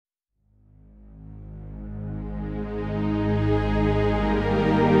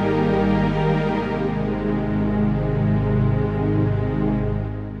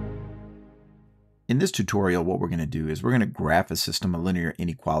this tutorial, what we're going to do is we're going to graph a system of linear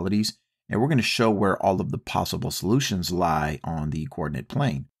inequalities, and we're going to show where all of the possible solutions lie on the coordinate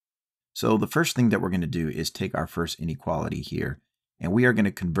plane. So the first thing that we're going to do is take our first inequality here, and we are going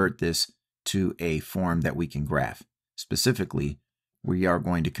to convert this to a form that we can graph. Specifically, we are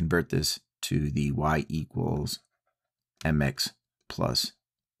going to convert this to the y equals mx plus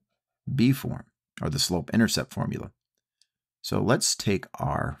b form, or the slope-intercept formula. So let's take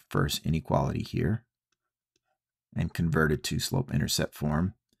our first inequality here and convert it to slope-intercept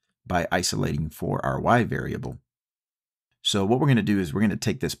form by isolating for our y variable. So what we're going to do is we're going to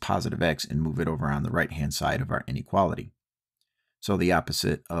take this positive x and move it over on the right-hand side of our inequality. So the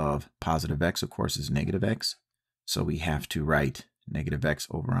opposite of positive x, of course, is negative x. So we have to write negative x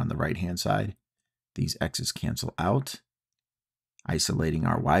over on the right-hand side. These x's cancel out. Isolating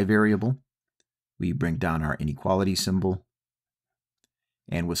our y variable, we bring down our inequality symbol.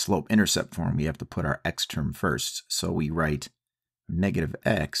 And with slope-intercept form, we have to put our x term first. So we write negative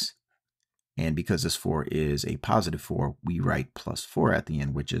x. And because this 4 is a positive 4, we write plus 4 at the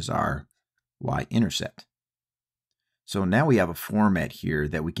end, which is our y-intercept. So now we have a format here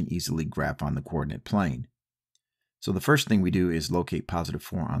that we can easily graph on the coordinate plane. So the first thing we do is locate positive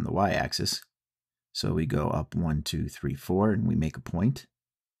 4 on the y-axis. So we go up 1, 2, 3, 4, and we make a point.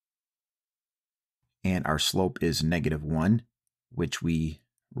 And our slope is negative 1, which we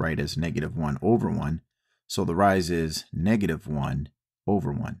write as negative 1 over 1. So the rise is negative 1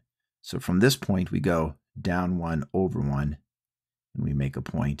 over 1. So from this point, we go down 1 over 1, and we make a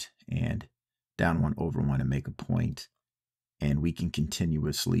point, and down 1 over 1 and make a point. And we can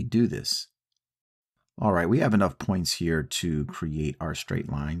continuously do this. All right, we have enough points here to create our straight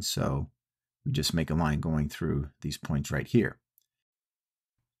line. So we just make a line going through these points right here.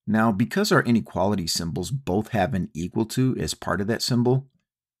 Now, because our inequality symbols both have an equal to as part of that symbol,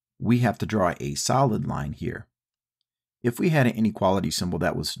 we have to draw a solid line here. If we had an inequality symbol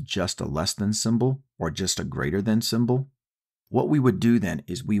that was just a less than symbol or just a greater than symbol, what we would do then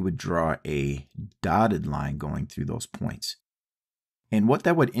is we would draw a dotted line going through those points. And what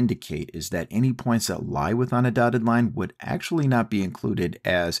that would indicate is that any points that lie within a dotted line would actually not be included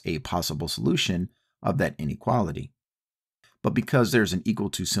as a possible solution of that inequality. But because there's an equal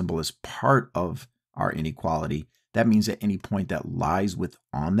to symbol as part of our inequality, that means that any point that lies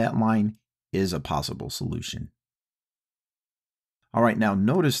within that line is a possible solution. All right, now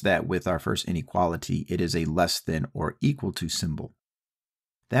notice that with our first inequality, it is a less than or equal to symbol.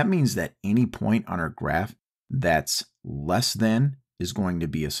 That means that any point on our graph that's less than is going to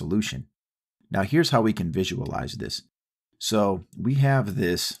be a solution. Now here's how we can visualize this. So we have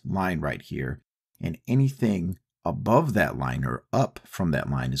this line right here, and anything above that line or up from that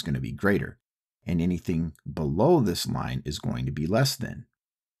line is going to be greater, and anything below this line is going to be less than.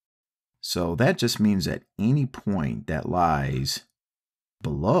 So that just means that any point that lies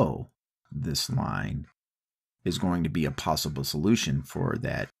below this line is going to be a possible solution for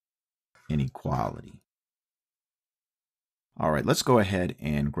that inequality. All right, let's go ahead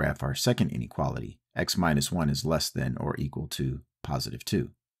and graph our second inequality. X minus 1 is less than or equal to positive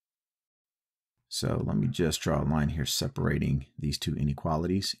 2. So let me just draw a line here separating these two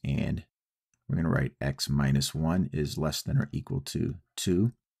inequalities, and we're going to write x minus 1 is less than or equal to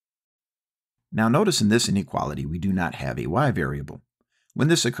 2. Now notice in this inequality, we do not have a y variable. When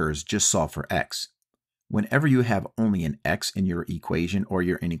this occurs, just solve for x. Whenever you have only an x in your equation or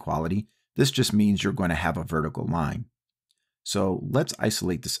your inequality, this just means you're going to have a vertical line. So let's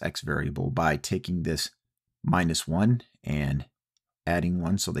isolate this x variable by taking this minus 1 and adding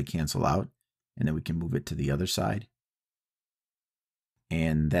 1 so they cancel out, and then we can move it to the other side.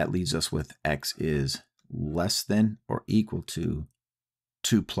 And that leaves us with x is less than or equal to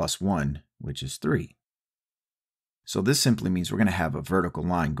 2 plus 1, which is 3. So this simply means we're going to have a vertical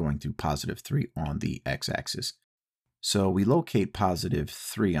line going through positive 3 on the x-axis. So we locate positive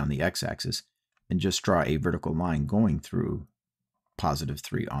 3 on the x-axis and just draw a vertical line going through positive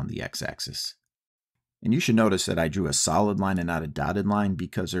 3 on the x-axis. And you should notice that I drew a solid line and not a dotted line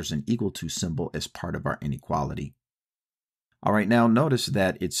because there's an equal to symbol as part of our inequality. All right, now notice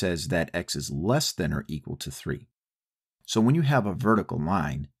that it says that x is less than or equal to 3. So when you have a vertical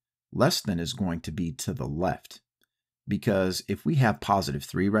line, less than is going to be to the left. Because if we have positive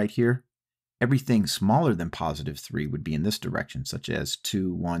 3 right here, everything smaller than positive 3 would be in this direction, such as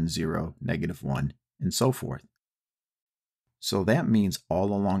 2, 1, 0, negative 1, and so forth. So that means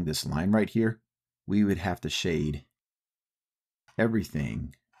all along this line right here, we would have to shade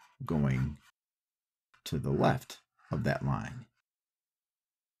everything going to the left of that line.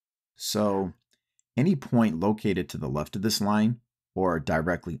 So any point located to the left of this line or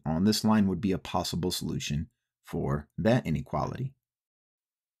directly on this line would be a possible solution for that inequality.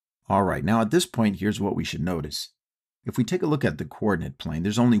 All right, now at this point, here's what we should notice. If we take a look at the coordinate plane,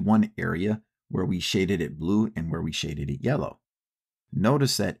 there's only one area where we shaded it blue and where we shaded it yellow.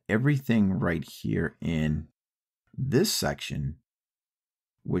 Notice that everything right here in this section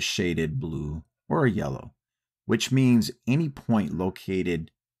was shaded blue or yellow, which means any point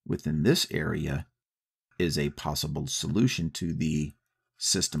located within this area is a possible solution to the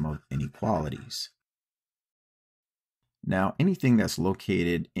system of inequalities. Now, anything that's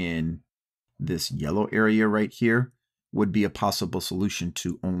located in this yellow area right here would be a possible solution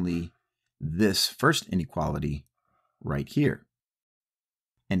to only this first inequality right here.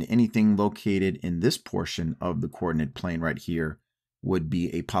 And anything located in this portion of the coordinate plane right here would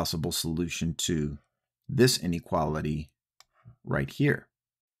be a possible solution to this inequality right here.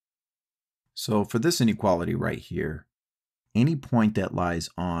 So for this inequality right here, any point that lies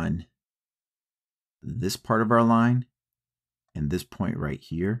on this part of our line and this point right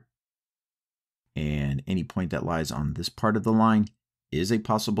here, and any point that lies on this part of the line is a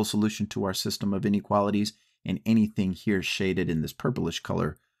possible solution to our system of inequalities, and anything here shaded in this purplish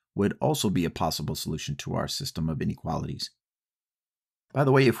color would also be a possible solution to our system of inequalities. By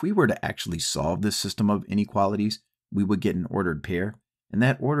the way, if we were to actually solve this system of inequalities, we would get an ordered pair, and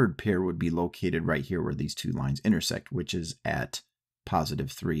that ordered pair would be located right here where these two lines intersect, which is at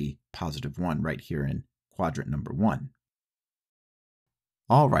 +3, +1 right here in quadrant number 1.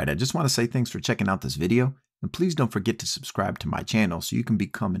 All right, I just want to say thanks for checking out this video, and please don't forget to subscribe to my channel so you can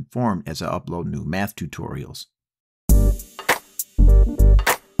become informed as I upload new math tutorials.